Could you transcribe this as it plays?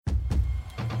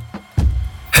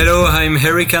Hello, I'm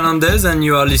Eric Hernandez and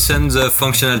you are listening to the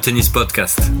Functional Tennis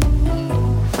Podcast.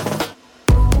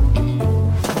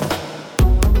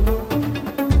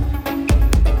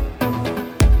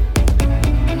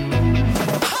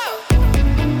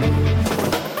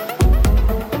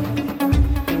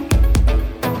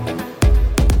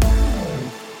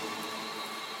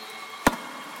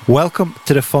 Welcome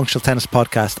to the Functional Tennis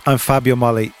Podcast. I'm Fabio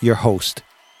Molly, your host.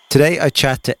 Today I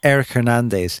chat to Eric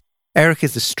Hernandez. Eric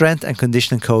is the strength and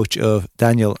conditioning coach of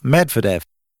Daniil Medvedev.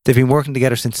 They've been working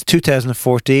together since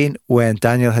 2014 when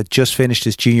Daniil had just finished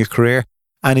his junior career,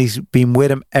 and he's been with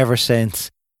him ever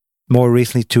since, more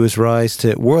recently to his rise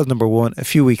to world number one a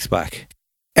few weeks back.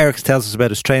 Eric tells us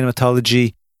about his training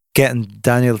methodology, getting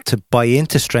Daniil to buy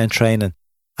into strength training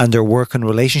and their working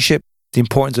relationship, the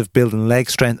importance of building leg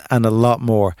strength, and a lot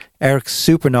more. Eric's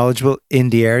super knowledgeable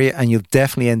in the area, and you'll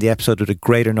definitely end the episode with a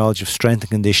greater knowledge of strength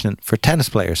and conditioning for tennis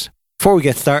players. Before we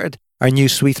get started, our new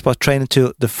sweet spot training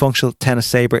tool, the Functional Tennis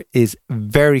Sabre, is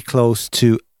very close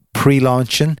to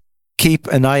pre-launching. Keep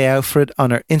an eye out for it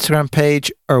on our Instagram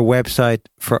page or website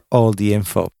for all the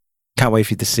info. Can't wait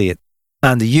for you to see it.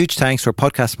 And a huge thanks to our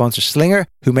podcast sponsor Slinger,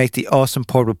 who make the awesome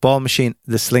portable ball machine,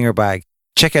 the Slinger Bag.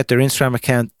 Check out their Instagram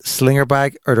account, Slinger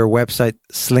Bag, or their website,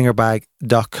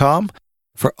 slingerbag.com,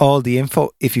 for all the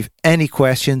info. If you've any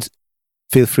questions,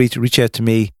 feel free to reach out to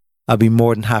me. I'll be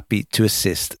more than happy to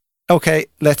assist. Okay,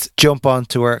 let's jump on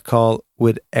to our call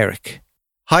with Eric.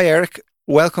 Hi, Eric.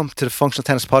 Welcome to the Functional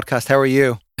Tennis Podcast. How are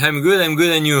you? I'm good,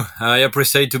 and you? I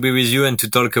appreciate to be with you and to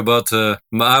talk about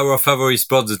our favorite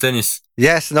sport, the tennis.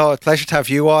 Yes, no, a pleasure to have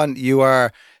you on. You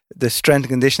are the strength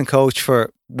and conditioning coach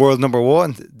for world number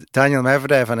one, Daniil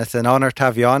Medvedev, and it's an honour to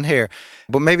have you on here.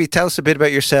 But maybe tell us a bit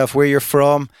about yourself, where you're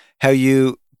from, how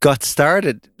you got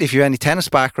started, if you have any tennis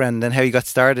background, and how you got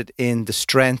started in the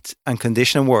strength and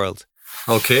conditioning world.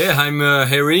 Okay, I'm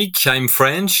Eric. I'm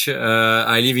French.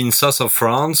 I live in south of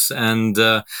France, and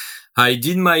I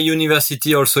did my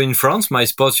university also in France, my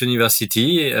sports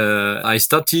university. I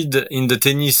started in the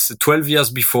tennis 12 years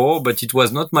before, but it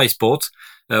was not my sport.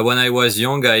 When I was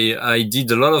young, I did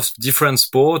a lot of different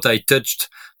sports. I touched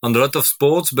on a lot of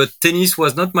sports, but tennis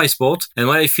was not my sport. And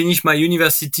when I finished my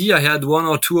university, I had one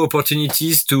or two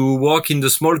opportunities to work in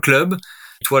the small club.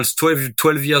 It was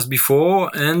 12 years before,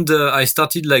 and I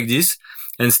started like this.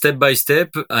 And step by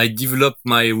step, I developed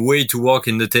my way to work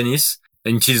in the tennis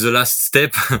until the last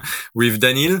step with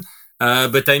Daniil.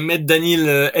 But I met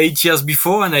Daniil 8 years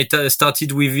before, and I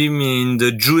started with him in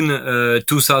the June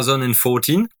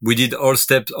 2014. We did all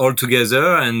steps all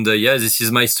together, and this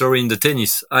is my story in the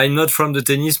tennis. I'm not from the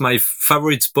tennis. My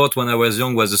favorite sport when I was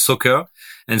young was the soccer.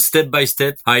 And step by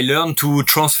step, I learned to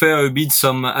transfer a bit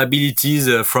some abilities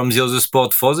from the other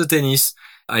sport for the tennis.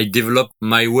 I developed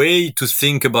my way to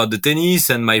think about the tennis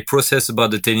and my process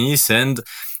about the tennis, and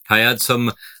I had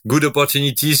some good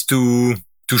opportunities to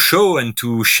show and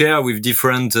to share with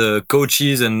different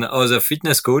coaches and other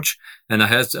fitness coach. And I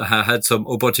had some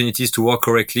opportunities to work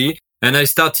correctly. And I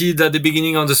started at the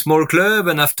beginning on the small club,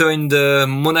 and after in the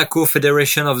Monaco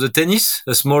Federation of the tennis,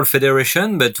 a small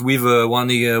federation, but with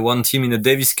one team in the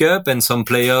Davis Cup and some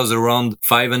players around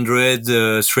 500,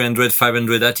 300,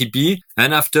 500 ATP.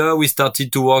 And after we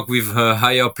started to work with a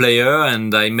higher player,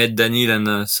 and I met Daniil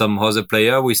and some other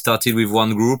player. We started with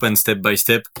one group, and step by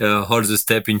step, all the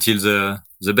step until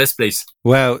the best place.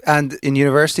 Wow. And in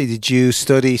university, did you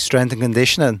study strength and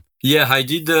conditioning? Yeah, I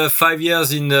did 5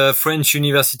 years in French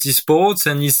university sports,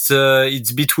 and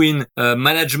it's between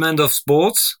management of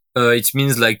sports. It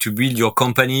means like to build your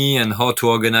company and how to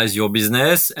organize your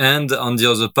business. And on the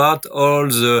other part, all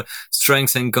the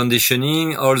strength and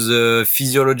conditioning, all the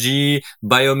physiology,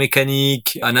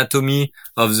 biomechanic, anatomy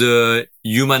of the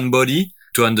human body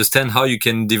to understand how you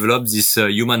can develop this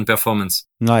human performance.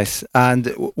 Nice. And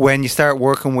when you start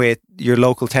working with your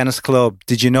local tennis club,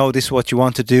 did you know this is what you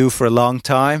want to do for a long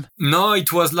time? No,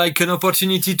 it was like an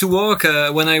opportunity to work.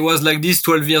 When I was like this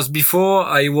 12 years before,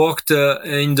 I worked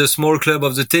in the small club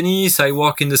of the tennis. I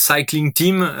work in the cycling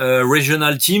team,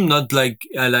 regional team, not like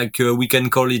we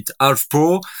can call it half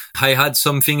pro. I had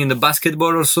something in the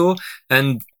basketball also.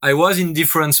 And I was in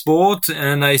different sport,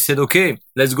 and I said, okay,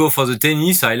 let's go for the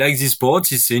tennis. I like this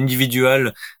sport. It's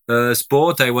individual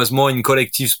sport. I was more in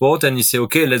collective sport, and he said,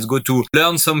 okay, let's go to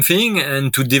learn something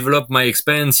and to develop my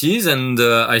experiences. And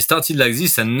I started like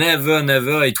this, and never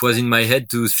it was in my head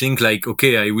to think like,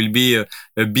 okay, I will be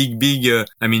a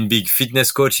big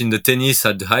fitness coach in the tennis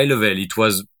at the high level. It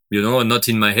was, not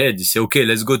in my head. He said, okay,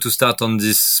 let's go to start on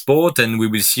this sport, and we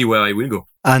will see where I will go.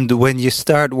 And when you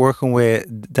start working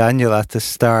with Daniil at the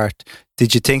start,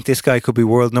 did you think this guy could be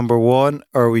world number one,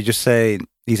 or we just say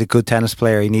he's a good tennis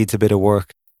player, he needs a bit of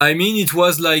work? I mean, it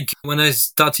was like when I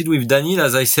started with Daniil,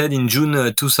 as I said, in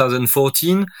June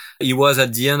 2014, he was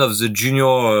at the end of the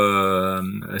junior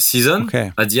season,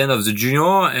 at the end of the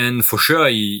junior, and for sure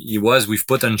he was with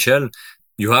potential.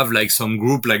 You have like some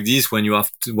group like this when you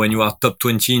are top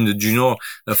 20 in the junior,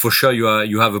 for sure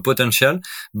you have a potential.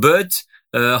 But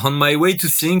on my way to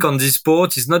think on this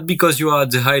sport, it's not because you are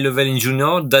at the high level in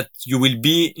junior that you will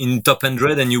be in top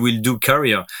 100 and you will do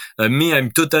career. Me, I'm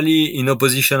totally in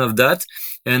opposition of that.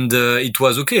 And it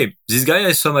was okay. This guy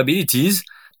has some abilities.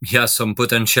 He has some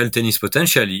tennis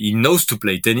potential. He knows to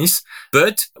play tennis,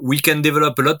 but we can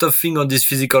develop a lot of things on this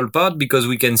physical part because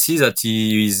we can see that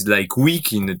he is like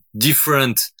weak in a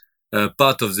different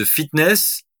part of the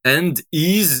fitness and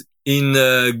is in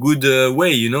a good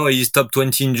way. He's top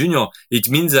 20 in junior. It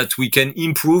means that we can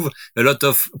improve a lot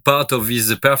of part of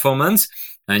his performance.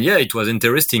 And yeah, it was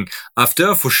interesting.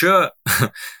 After, for sure,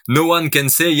 no one can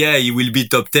say, he will be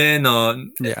top 10 or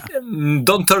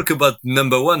don't talk about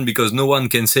number one because no one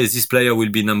can say this player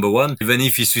will be number one. Even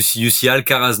if you see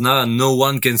Alcaraz now, no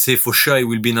one can say for sure he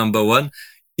will be number one.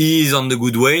 He is on the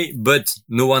good way, but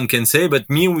no one can say. But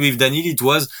me with Daniil, it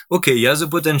was, okay, he has a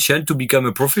potential to become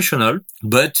a professional,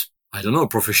 but I don't know,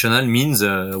 professional means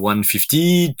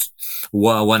 150,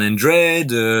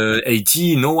 100,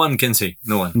 80, no one can say,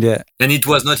 no one. Yeah. And it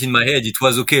was not in my head. It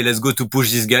was, okay, let's go to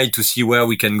push this guy to see where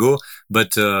we can go,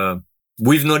 but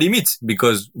with no limit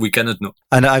because we cannot know.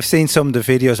 And I've seen some of the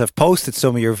videos, I've posted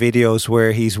some of your videos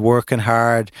where he's working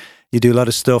hard. You do a lot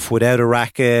of stuff without a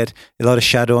racket, a lot of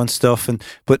shadow and stuff.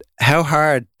 But how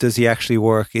hard does he actually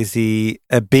work? Is he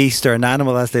a beast or an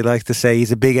animal, as they like to say?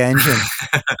 He's a big engine.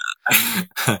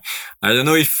 I don't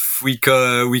know if we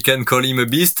can call him a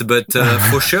beast, but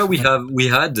for sure we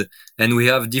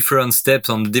have different steps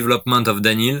on the development of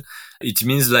Daniil. It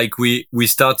means like we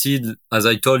started, as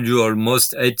I told you,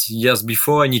 almost 8 years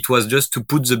before, and it was just to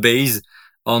put the base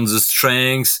on the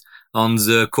strengths, on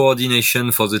the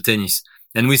coordination for the tennis.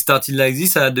 And we started like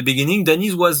this at the beginning.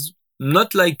 Daniil was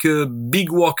not like a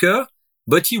big worker,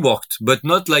 but he worked, but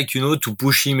not like, to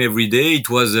push him every day. It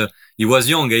was, he was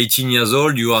young, 18 years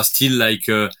old. You are still like,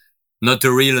 not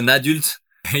a real adult.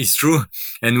 It's true.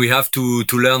 And we have to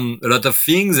learn a lot of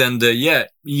things. And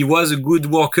he was a good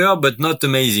worker, but not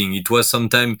amazing. It was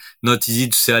sometimes not easy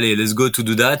to say, allez, let's go to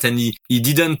do that. And he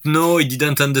didn't know, he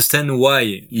didn't understand why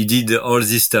he did all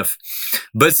this stuff.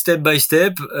 But step by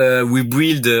step, we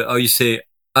build,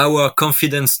 our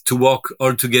confidence to work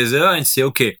all together and say,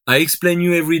 okay, I explain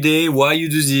you every day why you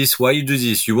do this, why you do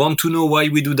this. You want to know why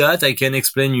we do that? I can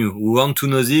explain you. We want to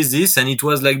know this. And it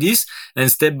was like this.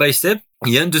 And step by step,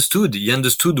 he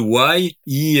understood why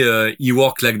he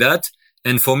worked like that.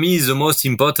 And for me, it's the most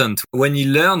important. When he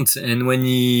learned and when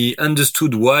he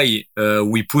understood why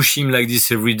we push him like this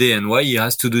every day and why he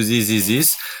has to do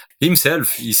this,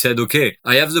 himself, he said, okay,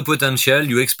 I have the potential.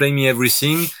 You explain me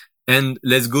everything. And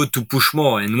let's go to push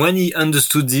more. And when he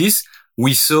understood this,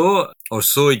 we saw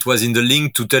also it was in the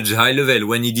link to touch high level.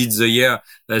 When he did the year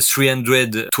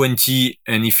 320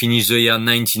 and he finished the year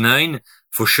 99,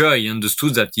 for sure he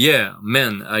understood that,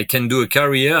 I can do a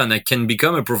career and I can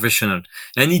become a professional.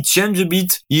 And he changed a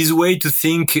bit his way to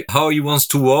think how he wants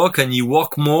to work, and he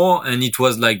worked more. And it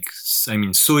was like,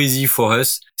 so easy for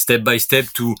us step by step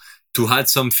to add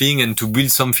something and to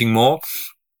build something more.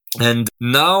 And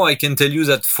now I can tell you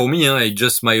that for me,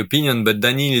 just my opinion, but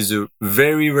Daniil is a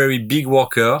very, very big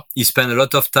worker. He spent a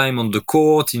lot of time on the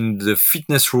court, in the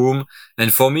fitness room.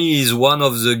 And for me, he's one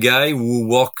of the guys who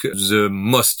work the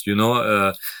most,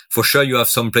 for sure you have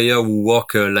some player who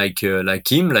work like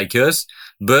him, like us,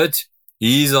 but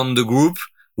he's on the group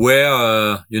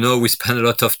where, we spend a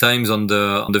lot of times on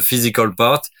the physical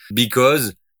part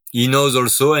because he knows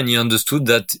also and he understood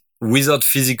that without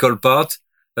physical part,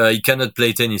 he cannot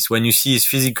play tennis. When you see his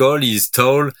physical, he's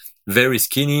tall, very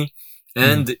skinny.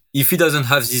 And if he doesn't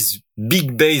have this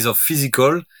big base of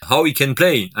physical, how he can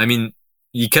play?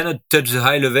 He cannot touch the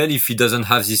high level if he doesn't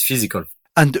have this physical.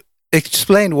 And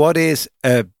explain, what is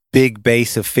a big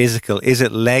base of physical? Is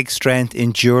it leg strength,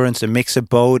 endurance, a mix of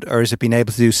both, or is it being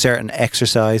able to do certain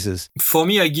exercises? For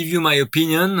me, I give you my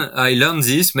opinion. I learned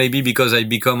this maybe because I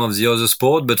become of the other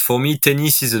sport, but for me,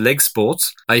 tennis is a leg sport.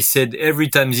 I said every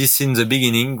time this in the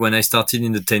beginning when I started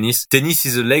in the tennis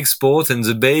is a leg sport, and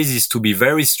the base is to be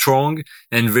very strong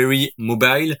and very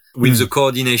mobile with the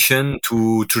coordination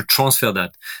to transfer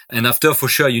that. And after, for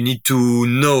sure, you need to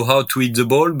know how to hit the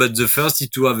ball, but the first is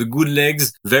to have a good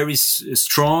legs, very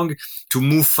strong, to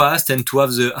move fast and to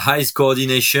have the highest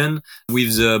coordination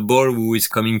with the ball who is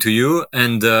coming to you.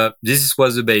 And this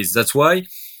was the base. That's why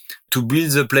to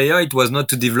build the player, it was not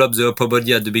to develop the upper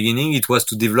body at the beginning. It was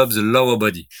to develop the lower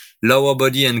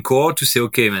body and core to say,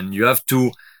 okay, man, you are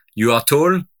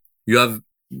tall, you have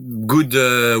good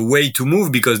way to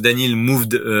move, because Daniil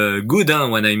moved good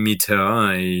when I meet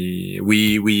her.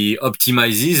 We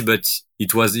optimize this, but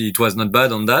it was not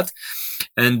bad on that.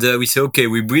 And we say, okay,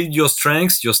 we build your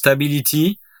strengths, your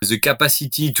stability, the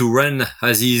capacity to run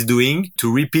as he is doing,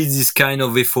 to repeat this kind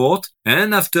of effort.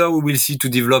 And after we will see to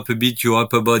develop a bit your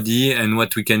upper body and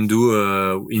what we can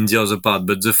do in the other part.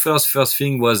 But the first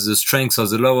thing was the strength of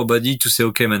the lower body, to say,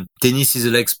 okay, man, tennis is a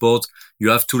leg sport. You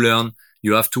have to learn,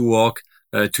 you have to work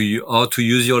how to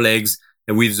use your legs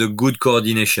with the good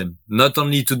coordination. Not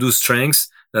only to do strengths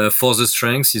for the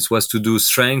strengths, it was to do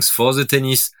strengths for the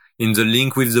tennis in the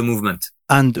link with the movement.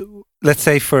 And let's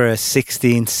say for a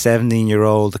 16,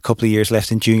 17-year-old, a couple of years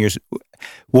left in juniors,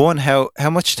 one, how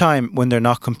much time when they're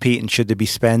not competing should they be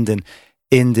spending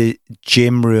in the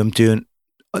gym room doing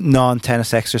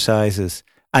non-tennis exercises?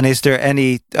 And is there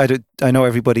any, I know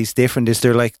everybody's different, is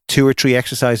there like 2 or 3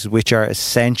 exercises which are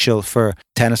essential for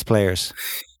tennis players?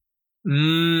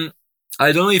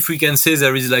 I don't know if we can say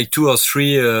there is like 2 or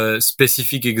 3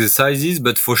 specific exercises,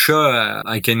 but for sure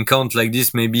I can count like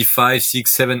this, maybe 5, 6,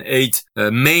 7, 8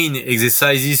 main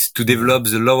exercises to develop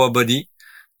the lower body.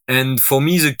 And for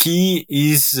me, the key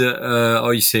is,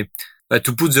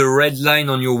 to put the red line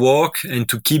on your walk and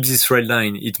to keep this red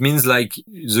line. It means like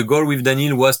the goal with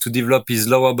Daniil was to develop his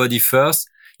lower body first.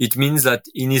 It means that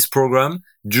in his program,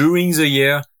 during the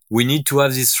year, we need to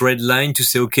have this red line to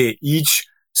say, okay, each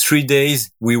 3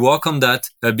 days we work on that,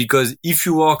 because if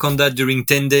you work on that during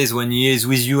 10 days when he is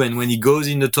with you, and when he goes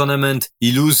in the tournament,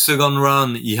 he loses second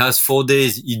round, he has 4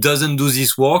 days, he doesn't do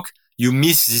this work, you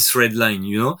miss this red line,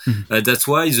 you know. That's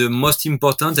why the most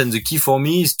important and the key for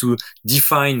me is to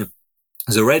define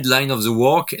the red line of the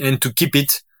work and to keep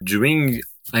it during,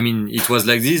 it was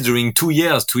like this during 2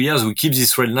 years. 2 years, we keep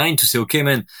this red line to say, okay,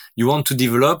 man, you want to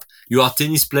develop, you are a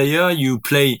tennis player, you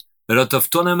play a lot of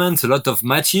tournaments, a lot of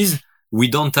matches. We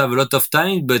don't have a lot of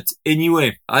time, but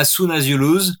anyway, as soon as you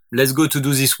lose, let's go to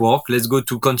do this work. Let's go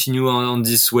to continue on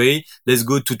this way. Let's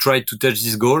go to try to touch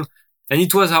this goal. And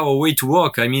it was our way to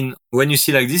work. When you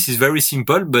see like this, it's very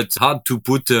simple, but hard to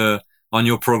put on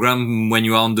your program when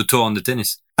you are on the tour on the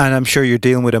tennis. And I'm sure you're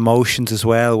dealing with emotions as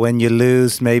well. When you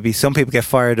lose, maybe some people get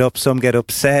fired up, some get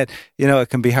upset. You know, it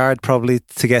can be hard probably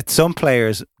to get some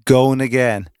players going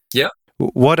again. Yeah.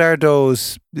 What are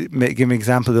those, give me an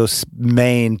example of those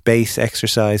main base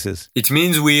exercises? It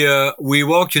means we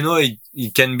work,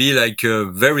 it can be like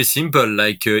very simple,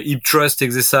 like hip thrust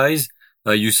exercise.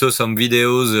 You saw some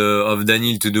videos of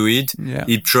Daniil to do it. Yeah.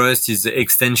 Hip thrust is the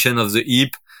extension of the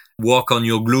hip. Work on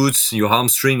your glutes, your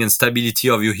hamstring and stability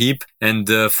of your hip. And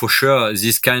for sure,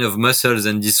 this kind of muscles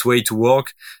and this way to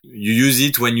work, you use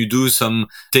it when you do some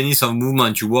tennis of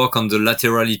movement. You work on the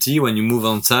laterality when you move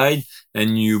on side.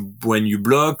 And when you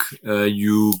block,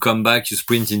 you come back, you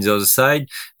sprint in the other side.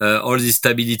 All the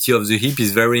stability of the hip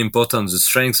is very important, the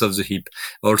strength of the hip.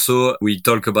 Also, we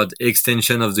talk about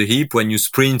extension of the hip. When you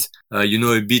sprint,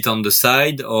 a bit on the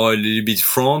side or a little bit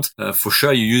front, for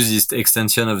sure you use this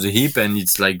extension of the hip, and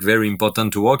it's like very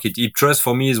important to work it. Hip thrust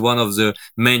for me is one of the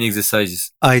main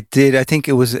exercises. I think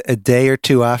it was a day or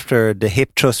two after the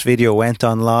hip thrust video went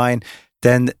online.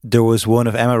 Then there was one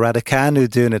of Emma Raducanu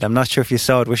doing it. I'm not sure if you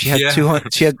saw it, where she had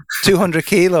 200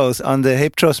 kilos on the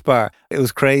hip thrust bar. It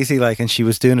was crazy, and she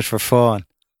was doing it for fun.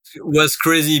 It was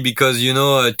crazy because,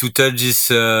 to touch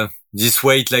this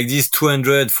weight like this,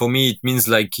 200, for me, it means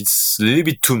like it's a little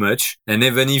bit too much. And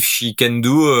even if she can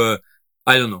do,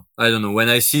 I don't know. When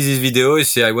I see this video,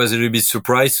 I was a little bit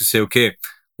surprised to say, okay,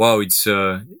 wow, it's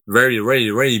very,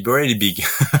 really, really, really big.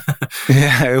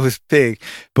 Yeah, it was big.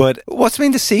 But what's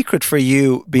been the secret for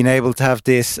you being able to have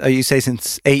this, you say,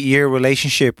 since 8-year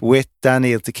relationship with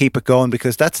Daniil to keep it going?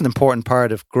 Because that's an important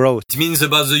part of growth. It means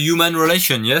about the human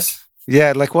relation, yes?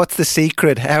 Yeah, what's the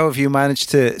secret? How have you managed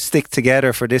to stick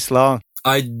together for this long?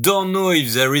 I don't know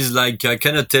if there is I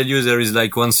cannot tell you there is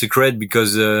one secret,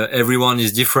 because everyone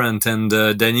is different, and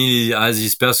Daniil has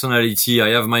his personality, I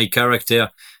have my character.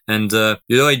 And,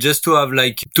 just to have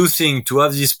 2 things, to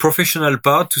have this professional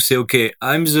part, to say, okay,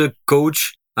 I'm the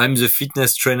coach, I'm the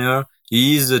fitness trainer,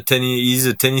 he's a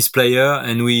tennis player,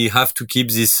 and we have to keep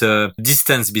this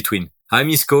distance between. I'm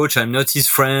his coach, I'm not his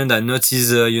friend, I'm not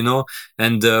his,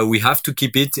 and we have to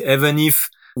keep it, even if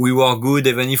we work good,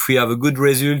 even if we have a good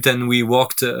result and we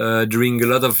worked during a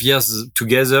lot of years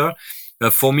together.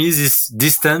 For me, this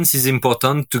distance is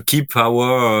important to keep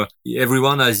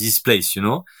everyone at his place,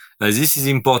 This is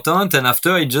important. And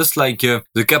after, it's just like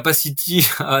the capacity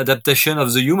adaptation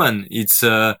of the human. It's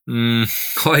how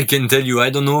I can tell you.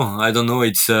 I don't know.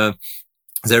 It's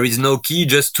there is no key.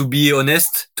 Just to be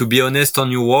honest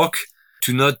on your work,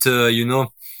 to not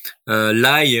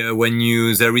lie when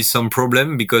there is some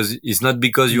problem, because it's not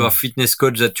because you are fitness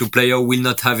coach that your player will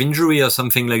not have injury or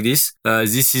something like this.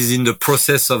 This is in the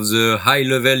process of the high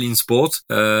level in sports.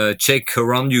 Check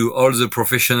around you, all the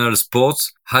professional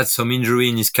sports had some injury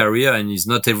in his career, and it's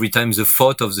not every time the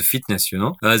fault of the fitness,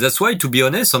 That's why, to be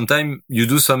honest, sometimes you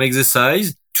do some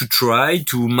exercise to try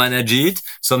to manage it.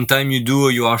 Sometimes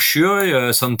you are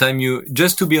sure. Sometimes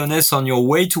just to be honest on your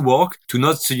way to work, to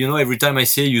not, every time I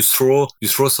say you throw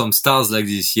some stars like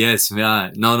this. Yes.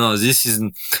 Yeah. No, this is,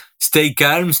 stay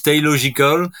calm, stay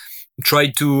logical, try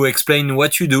to explain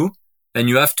what you do. And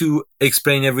you have to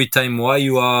explain every time why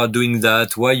you are doing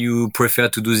that, why you prefer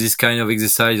to do this kind of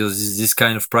exercise or this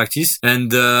kind of practice.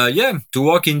 And, to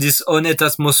work in this honest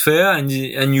atmosphere, and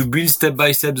you build step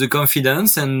by step the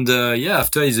confidence. And,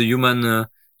 after is a human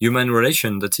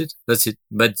relation. That's it.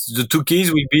 But the two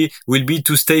keys will be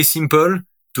to stay simple,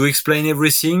 to explain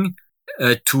everything,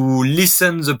 to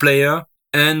listen the player,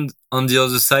 and on the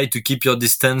other side, to keep your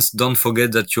distance. Don't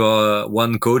forget that you are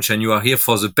one coach and you are here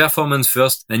for the performance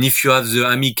first. And if you have the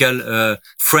amical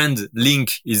friend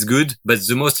link, is good. But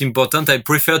the most important, I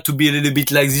prefer to be a little bit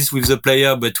like this with the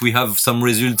player, but we have some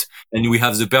result and we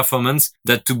have the performance,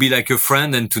 that to be like a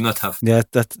friend and to not have. Yeah,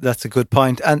 that's a good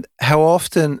point. And how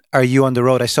often are you on the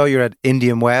road? I saw you're at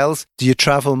Indian Wells. Do you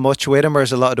travel much with him, or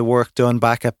is a lot of the work done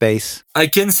back at base? I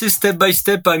can say step by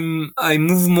step I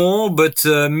move more, but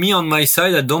me on my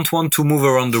side, I don't want to move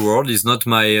around the world. It's not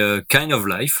my kind of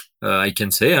life. I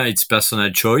can say it's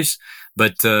personal choice,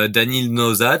 but Daniil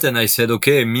knows that, and I said,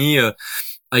 okay,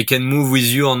 I can move with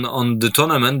you on the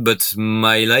tournament, but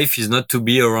my life is not to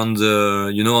be around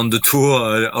on the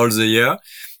tour all the year.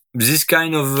 This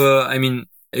kind of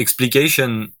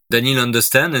explication, Daniil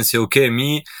understand and say, okay,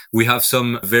 we have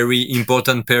some very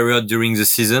important period during the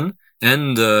season,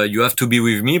 and you have to be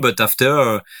with me, but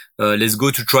after let's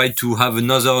go to try to have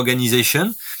another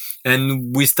organization.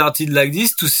 And we started like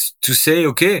this to say,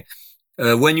 okay,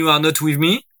 when you are not with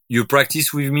me, you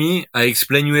practice with me, I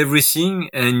explain you everything,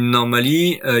 and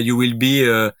normally you will be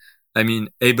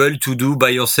able to do by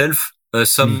yourself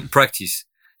some practice.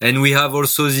 And we have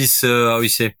also this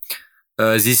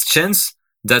this chance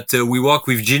that we work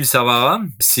with Gilles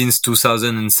Savara since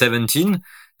 2017.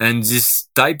 And this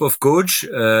type of coach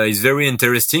is very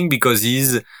interesting, because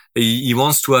he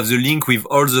wants to have the link with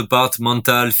all the parts,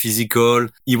 mental, physical.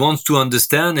 He wants to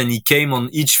understand, and he came on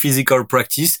each physical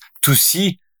practice to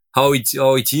see how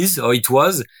it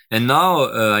was. And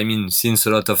now, since a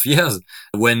lot of years,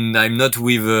 when I'm not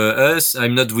with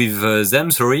them,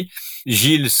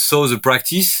 Gilles saw the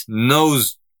practice,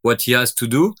 knows what he has to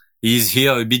do. He's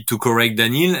here a bit to correct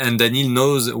Daniil, and Daniil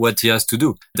knows what he has to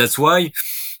do. That's why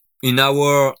in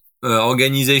our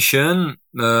organization,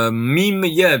 to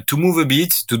move a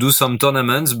bit, to do some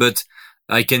tournaments, but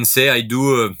I can say I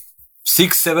do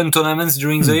 6-7 tournaments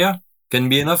during the year. Can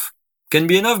be enough,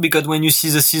 because when you see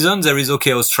the season, there is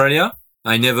Australia.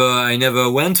 I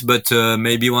never went, but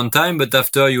maybe one time. But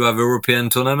after you have European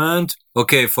tournament.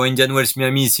 Okay, for Indian Wells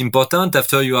Miami, it's important.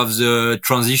 After you have the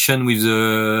transition with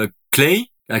the clay,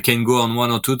 I can go on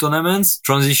 1 or 2 tournaments.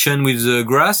 Transition with the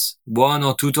grass, 1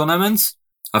 or 2 tournaments.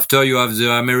 After you have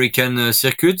the American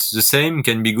circuit, the same,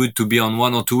 can be good to be on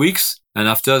 1 or 2 weeks. And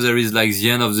after there is like the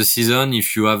end of the season,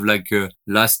 if you have like a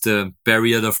last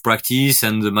period of practice,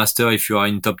 and the master if you are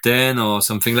in top 10 or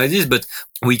something like this. But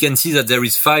we can see that there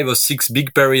is 5 or 6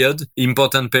 big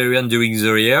important period during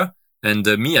the year. And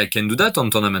I can do that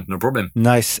on tournament, no problem.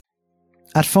 Nice.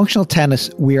 At Functional Tennis,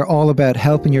 we are all about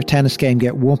helping your tennis game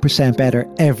get 1% better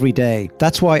every day.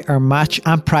 That's why our match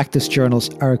and practice journals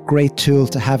are a great tool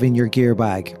to have in your gear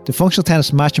bag. The Functional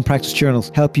Tennis match and practice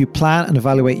journals help you plan and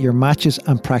evaluate your matches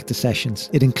and practice sessions.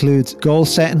 It includes goal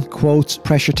setting, quotes,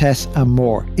 pressure tests, and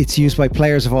more. It's used by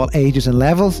players of all ages and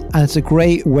levels, and it's a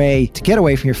great way to get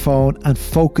away from your phone and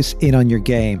focus in on your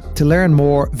game. To learn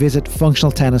more, visit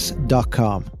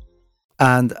functionaltennis.com.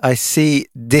 And I see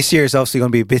this year is obviously going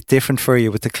to be a bit different for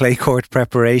you with the clay court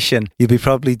preparation. You'll be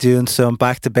probably doing some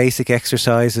back to basic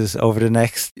exercises over the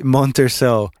next month or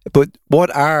so. But what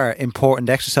are important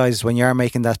exercises when you are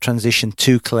making that transition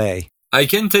to clay? I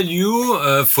can tell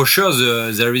you for sure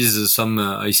there is some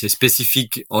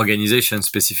specific organization,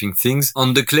 specific things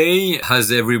on the clay.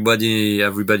 As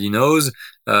everybody knows,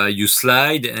 you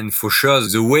slide, and for sure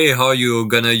the way how you're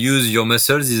gonna use your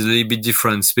muscles is a little bit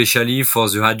different, especially for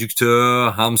the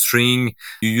adductor, hamstring.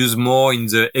 You use more in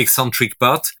the eccentric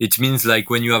part. It means like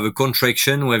when you have a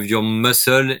contraction where your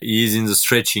muscle is in the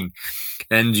stretching.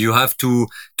 And you have to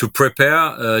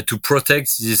prepare to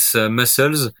protect these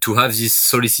muscles, to have this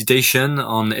solicitation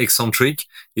on eccentric.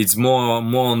 It's more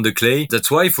on the clay.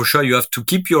 That's why for sure you have to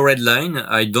keep your red line.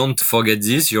 I don't forget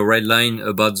this, your red line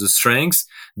about the strength,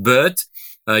 but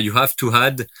you have to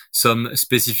add some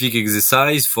specific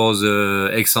exercise for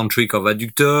the eccentric of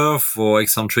adductor, for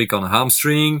eccentric on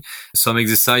hamstring, some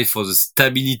exercise for the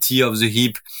stability of the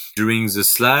hip during the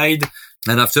slide.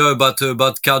 And after about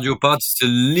cardio part, it's a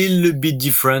little bit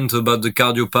different about the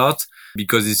cardio part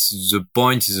because the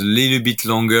point is a little bit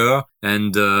longer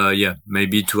and,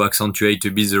 maybe to accentuate a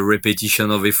bit the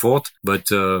repetition of effort.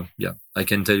 But, I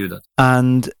can tell you that.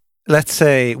 And let's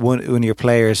say one of your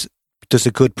players does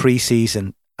a good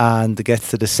preseason and it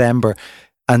gets to December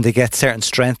and they get certain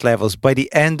strength levels by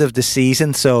the end of the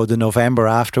season. So the November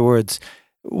afterwards,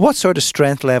 what sort of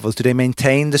strength levels? Do they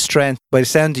maintain the strength? By the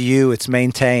sound of you, it's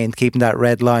maintained, keeping that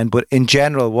red line. But in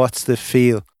general, what's the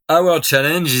feel? Our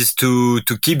challenge is to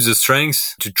keep the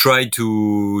strength, to try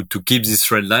to keep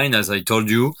this red line, as I told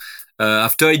you.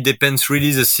 After it depends really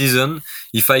the season.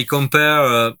 If I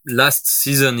compare last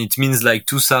season, it means like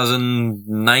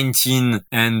 2019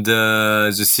 and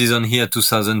the season here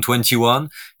 2021.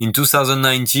 In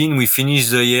 2019, we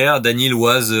finished the year. Daniil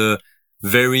was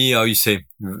very,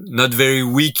 not very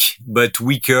weak, but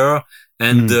weaker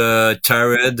and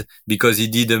tired because he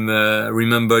did,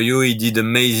 he did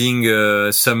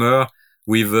amazing summer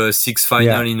with 6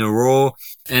 final in a row.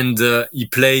 And he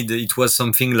played, it was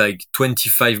something like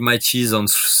 25 matches on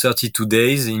 32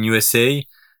 days in USA.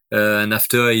 And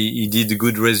after he did a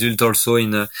good result also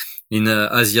in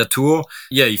Asia Tour.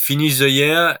 Yeah, he finished the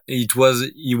year. He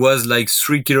was like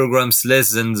 3 kilograms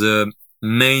less than the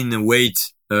main weight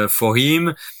for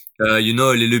him, a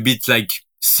little bit like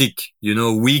sick,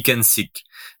 weak and sick.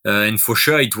 And for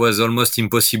sure, it was almost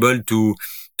impossible to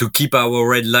keep our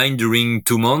red line during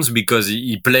 2 months because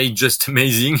he played just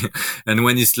amazing. And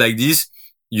when it's like this,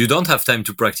 you don't have time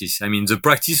to practice. I mean, the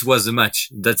practice was the match.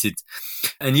 That's it.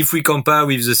 And if we compare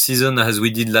with the season as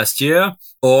we did last year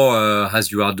or as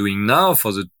you are doing now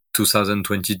for the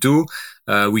 2022,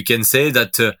 we can say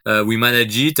that we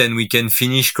manage it and we can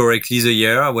finish correctly the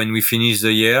year. When we finish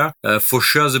the year, for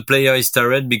sure the player is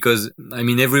tired because,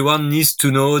 everyone needs to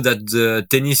know that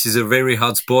tennis is a very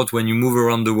hard sport when you move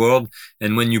around the world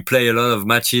and when you play a lot of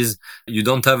matches, you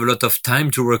don't have a lot of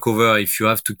time to recover if you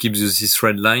have to keep this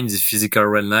red line, this physical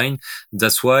red line.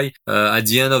 That's why at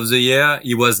the end of the year,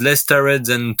 he was less tired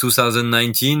than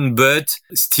 2019, but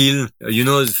still,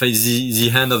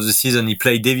 the end of the season, he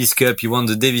played Davis Cup, he won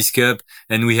the Davis Cup.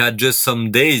 And we had just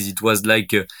some days. It was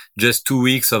like just 2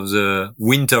 weeks of the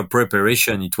winter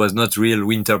preparation. It was not real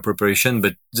winter preparation,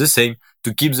 but the same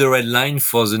to keep the red line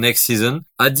for the next season.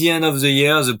 At the end of the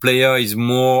year, the player is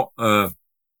more,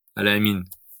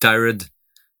 tired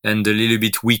and a little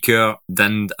bit weaker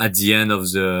than at the end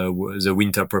of the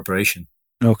winter preparation.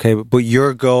 Okay, but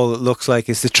your goal, it looks like,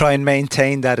 is to try and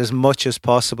maintain that as much as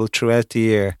possible throughout the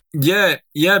year. Yeah,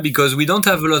 because we don't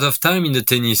have a lot of time in the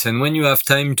tennis. And when you have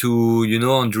time to,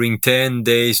 during 10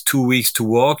 days, 2 weeks to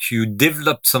work, you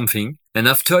develop something. And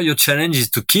after, your challenge is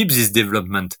to keep this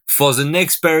development. For the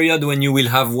next period, when you will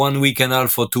have 1 week and a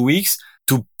half or 2 weeks,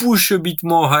 to push a bit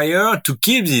more higher to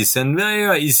keep this. And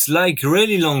it's like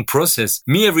really long process.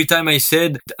 Me, every time I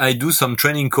said I do some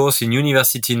training course in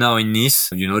university now in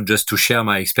Nice, just to share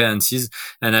my experiences.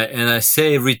 And I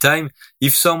say every time,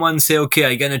 if someone say, okay,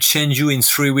 I'm gonna change you in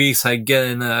 3 weeks, I'm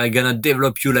gonna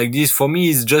develop you like this. For me,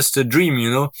 it's just a dream,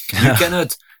 You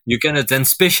cannot, and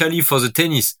especially for the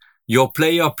tennis. Your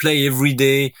player play every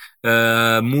day,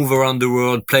 move around the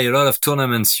world, play a lot of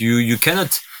tournaments. You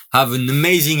cannot have an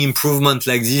amazing improvement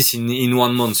like this in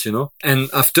 1 month, And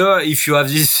after, if you have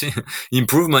this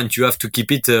improvement, you have to keep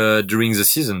it during the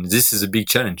season. This is a big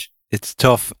challenge. It's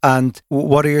tough. And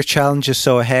what are your challenges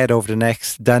so ahead over the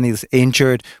next? Daniil's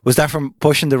injured. Was that from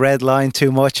pushing the red line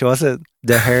too much? Was it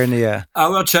the hernia?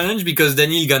 Our challenge, because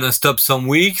Daniil gonna stop some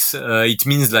weeks, it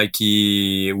means like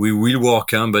we will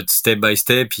work, but step by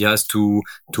step, he has to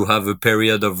have a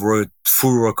period of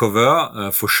full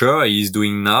recover, for sure. He's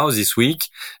doing now this week.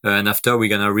 And after we're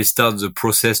gonna restart the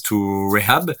process to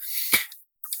rehab.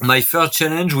 My first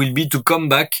challenge will be to come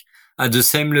back at the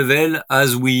same level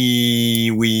as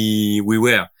we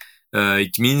were.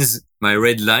 It means my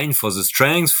red line for the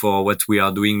strength, for what we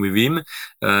are doing with him,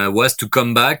 was to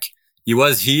come back He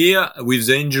was here with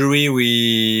the injury.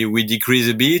 We decrease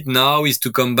a bit. Now is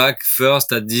to come back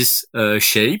first at this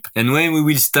shape. And when we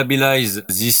will stabilize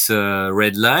this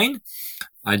red line,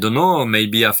 I don't know,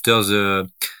 maybe after the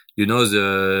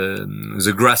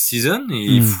grass season,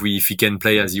 if he can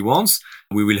play as he wants,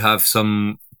 we will have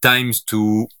some times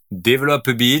to develop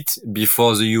a bit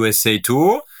before the USA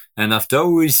tour. And after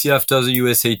we will see after the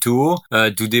USA tour,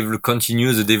 to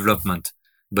continue the development.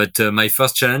 But my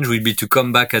first challenge will be to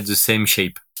come back at the same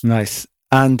shape. Nice.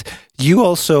 And you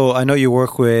also, I know you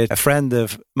work with a friend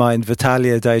of mine,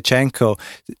 Vitalia Dyachenko.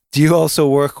 Do you also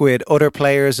work with other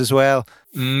players as well?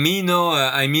 Me, no.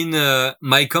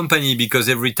 My company, because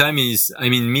every time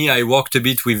I worked a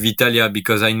bit with Vitalia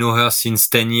because I know her since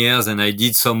 10 years and I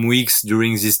did some weeks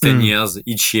during these 10 years.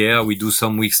 Each year we do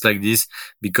some weeks like this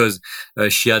because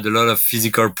she had a lot of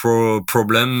physical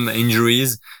problem,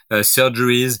 injuries,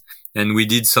 surgeries, and we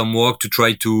did some work to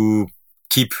try to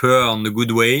keep her on the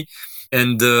good way.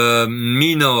 And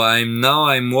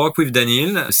I'm work with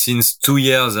Daniil since 2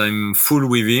 years. I'm full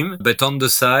with him, but on the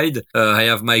side, I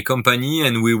have my company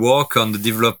and we work on the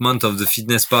development of the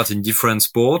fitness part in different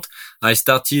sport. I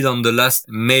started on the last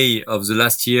May of the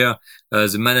last year,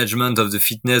 the management of the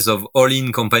fitness of All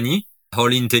In company,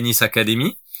 All In Tennis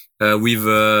Academy, with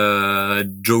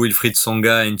Joe Wilfried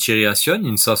Songa and Thierry Assion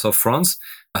in south of France.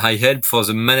 I help for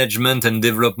the management and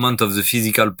development of the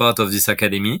physical part of this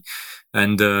academy.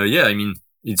 And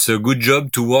it's a good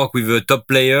job to work with a top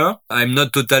player. I'm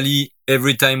not totally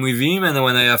every time with him, and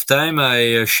when I have time,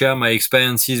 I share my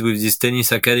experiences with this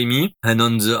tennis academy. And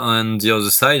on the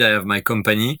other side, I have my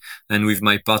company, and with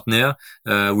my partner,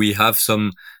 we have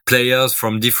some players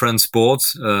from different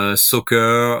sports,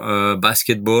 soccer,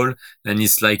 basketball, and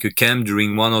it's like a camp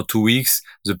during 1 or 2 weeks.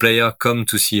 The player come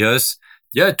to see us,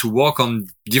 to work on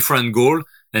different goal,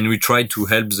 and we try to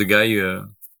help the guy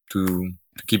to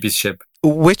keep his shape.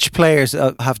 Which players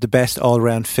have the best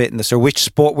all-round fitness, or which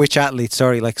athletes,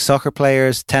 like soccer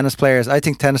players, tennis players? I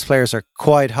think tennis players are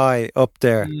quite high up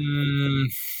there.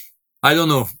 I don't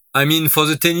know. For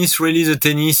the tennis, really, the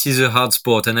tennis is a hard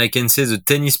sport. And I can say the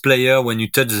tennis player, when you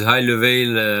touch the high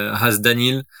level as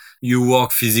Daniil, you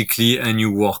work physically and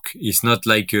you work. It's not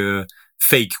like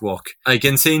fake work. I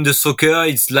can say in the soccer,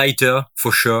 it's lighter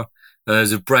for sure.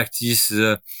 The practice,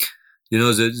 the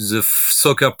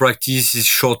soccer practice is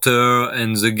shorter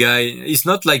and the guy is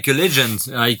not like a legend.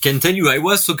 I can tell you, I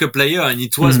was soccer player and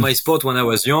it was my sport when I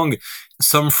was young.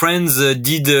 Some friends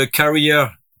did a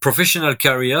professional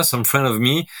career, some friend of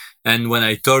me. And when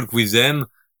I talk with them,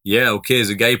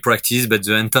 the guy practice, but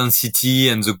the intensity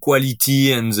and the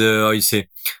quality and the,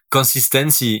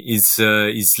 consistency is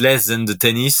less than the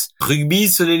tennis. Rugby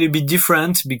is a little bit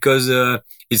different because,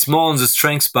 it's more on the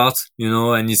strength part,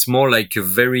 and it's more like a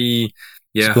very,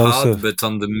 explosive. Hard, but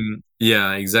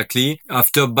exactly.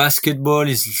 After basketball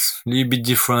is a little bit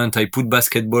different. I put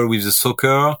basketball with the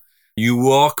soccer. You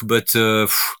work, but,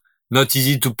 not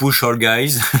easy to push all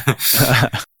guys.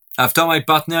 After my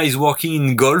partner is working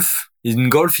in golf. In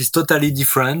golf is totally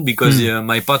different because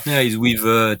my partner is with,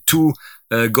 2,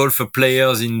 golf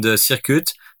players in the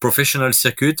professional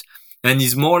circuit, and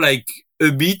is more like a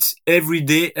bit every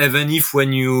day, even if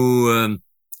when you are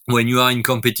in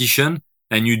competition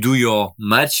and you do your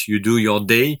match, you do your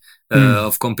day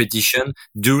of competition,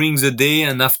 during the day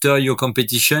and after your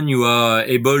competition, you are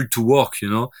able to work,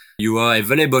 you are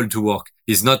available to work.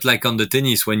 It's not like on the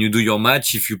tennis, when you do your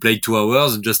match, if you play 2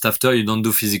 hours, just after you don't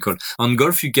do physical. On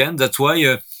golf, you can. That's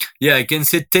why, I can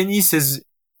say tennis is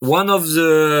one of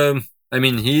the,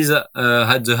 he's at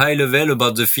the high level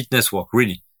about the fitness work,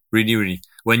 really, really, really.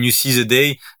 When you see the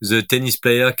day, the tennis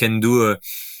player can do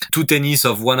 2 tennis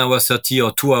of 1 hour 30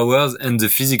 or 2 hours and the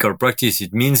physical practice.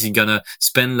 It means he's gonna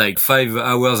spend like 5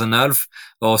 hours and a half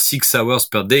or 6 hours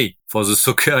per day. For the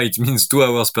soccer, it means 2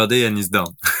 hours per day and he's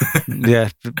done. Yeah,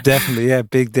 definitely. Yeah,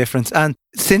 big difference. And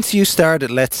since you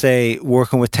started, let's say,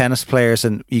 working with tennis players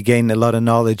and you gained a lot of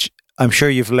knowledge, I'm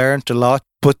sure you've learned a lot.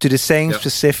 But do the same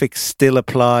specifics still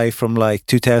apply from like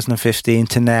 2015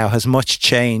 to now? Has much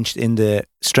changed in the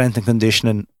strength and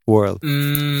conditioning world?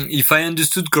 If I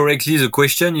understood correctly, the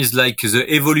question is like the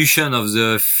evolution of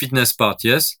the fitness part,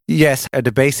 yes? Yes. Are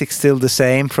the basics still the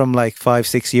same from like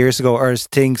 5-6 years ago, or has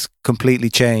things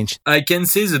completely changed? I can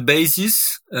say the base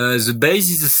is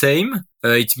the same.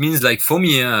 It means like for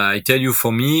me, I tell you,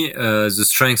 for me, the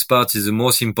strength part is the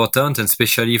most important, and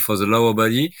especially for the lower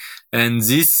body. And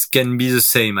this can be the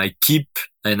same. I kept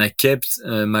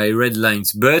my red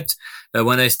lines. But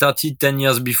when I started 10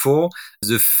 years before,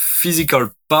 the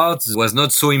physical part was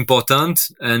not so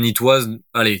important. And it was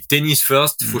tennis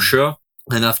first, for sure.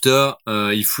 And after,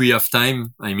 if we have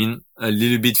time, I mean, a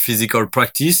little bit physical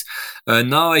practice.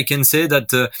 Now I can say that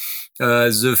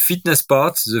the fitness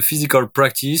part, the physical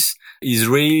practice, is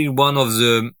really one of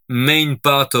the main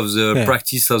part of the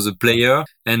practice of the player.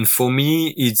 And for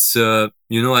me, it's,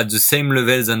 at the same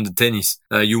level than the tennis.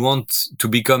 You want to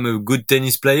become a good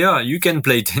tennis player, you can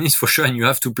play tennis for sure, and you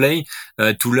have to play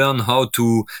to learn how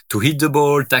to hit the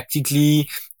ball tactically,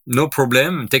 no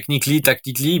problem, technically,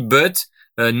 tactically, but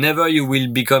never you will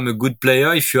become a good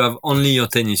player if you have only your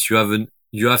tennis.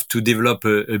 You have to develop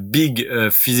a big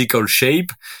physical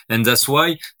shape. And that's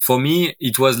why, for me,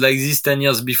 it was like this 10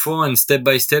 years before, and step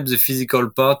by step, the physical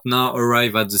part now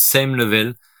arrive at the same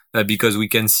level, because we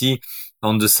can see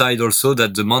on the side also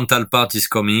that the mental part is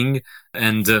coming.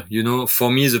 And,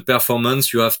 for me, the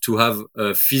performance, you have to have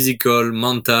physical,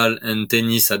 mental, and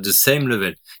tennis at the same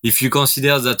level. If you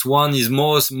consider that one is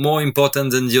more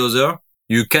important than the other,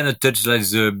 you cannot touch like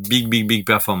the big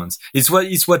performance. It's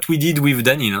what we did with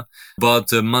Daniil,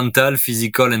 but mental,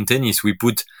 physical, and tennis. We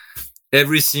put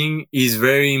everything is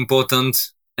very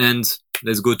important, and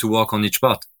let's go to work on each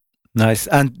part. Nice.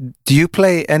 And do you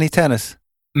play any tennis?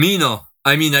 Me, no.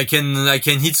 I mean, I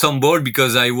can hit some ball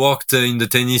because I worked in the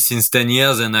tennis since 10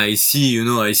 years, and I see,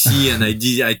 and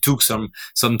I took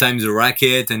sometimes a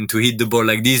racket and to hit the ball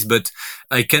like this, but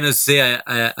I cannot say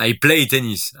I play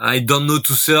tennis. I don't know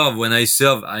to serve. When I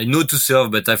serve, I know to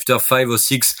serve, but after 5 or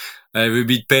 6, I have a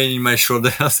bit pain in my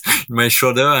shoulders,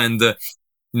 and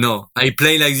no, I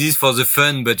play like this for the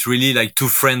fun, but really like two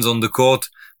friends on the court,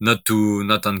 not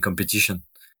on competition.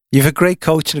 You have a great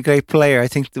coach and a great player. I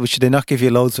think, should they not give you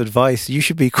loads of advice? You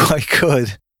should be quite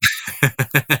good.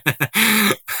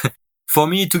 For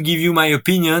me, to give you my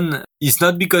opinion, it's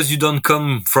not because you don't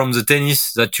come from the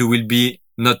tennis that you will be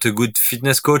not a good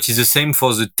fitness coach. It's the same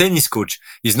for the tennis coach.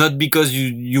 It's not because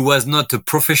you was not a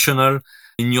professional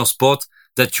in your sport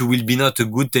that you will be not a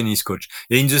good tennis coach.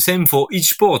 And the same for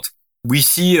each sport. We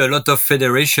see a lot of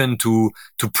federation to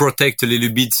protect a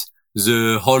little bit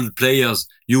the whole players.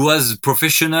 You was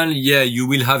professional, you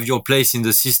will have your place in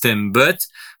the system. But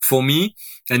for me,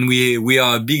 and we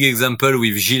are a big example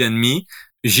with Gilles and me.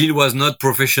 Gilles was not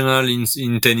professional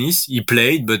in tennis. He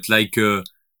played, but like a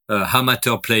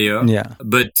amateur player. Yeah.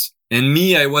 And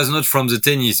me, I was not from the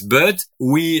tennis, but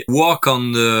we work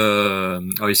on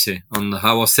on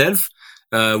ourselves.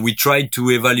 We tried to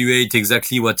evaluate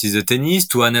exactly what is the tennis,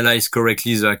 to analyze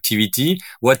correctly the activity,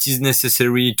 what is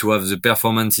necessary to have the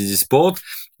performance in the sport.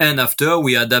 And after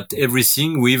we adapt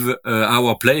everything with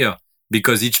our player,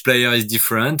 because each player is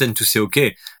different, and to say,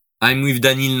 okay, I'm with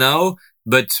Daniil now,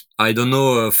 but I don't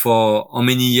know for how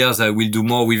many years I will do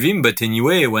more with him. But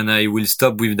anyway, when I will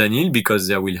stop with Daniil, because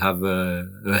I will have a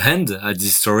hand at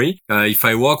this story, if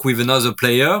I work with another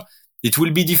player, it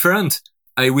will be different.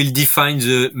 I will define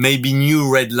the maybe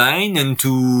new red line, and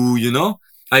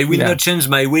I will not change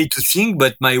my way to think,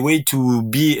 but my way to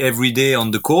be every day on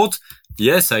the court.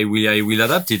 Yes, I will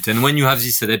adapt it. And when you have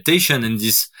this adaptation and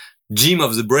this gym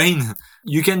of the brain,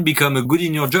 you can become a good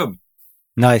in your job.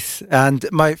 Nice. And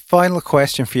my final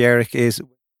question for you, Eric, is,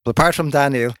 apart from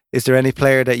Daniil, is there any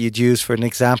player that you'd use for an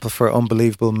example for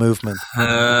unbelievable movement?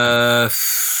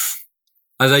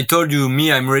 As I told you,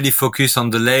 I'm really focused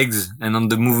on the legs and on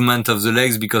the movement of the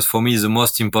legs, because for me it's the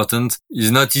most important.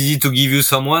 It's not easy to give you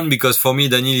someone, because for me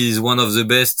Daniil is one of the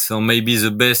best, or maybe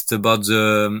the best about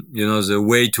the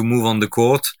way to move on the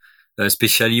court,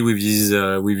 especially with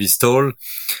his stall.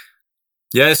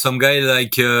 Yeah, some guy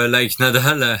like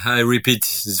Nadal, I repeat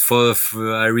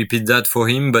that for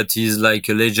him, but he's like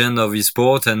a legend of his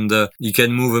sport, and he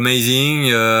can move amazing,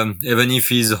 even if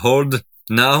he's old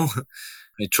now.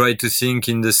 I try to think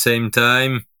in the same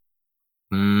time.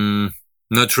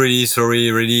 Not really, sorry,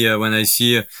 really, when I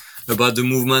see about the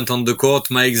movement on the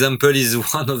court, my example is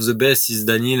one of the best is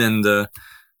Daniil, and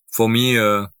for me,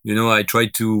 I try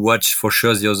to watch for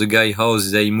sure the other guy, how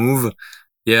they move.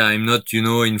 Yeah, I'm not,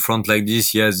 in front like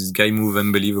this. Yes, this guy move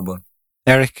unbelievable.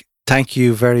 Eric, thank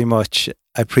you very much.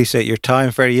 I appreciate your time.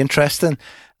 Very interesting.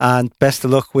 And best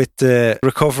of luck with the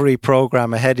recovery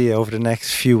program ahead of you over the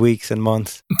next few weeks and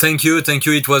months. Thank you.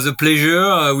 It was a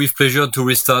pleasure. With pleasure to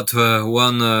restart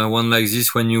one like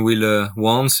this when you will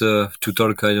want to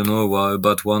talk, I don't know,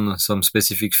 about some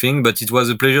specific thing. But it was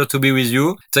a pleasure to be with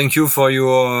you. Thank you for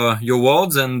your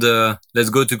words, and let's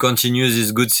go to continue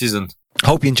this good season.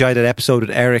 Hope you enjoyed that episode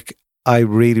with Eric. I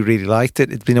really, really liked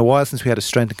it. It's been a while since we had a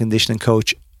strength and conditioning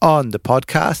coach on the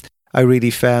podcast. I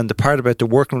really found the part about the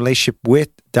working relationship with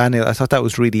Daniil, I thought that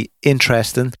was really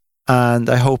interesting. And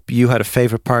I hope you had a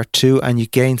favourite part too, and you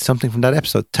gained something from that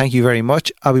episode. Thank you very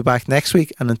much. I'll be back next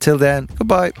week. And until then,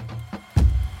 goodbye.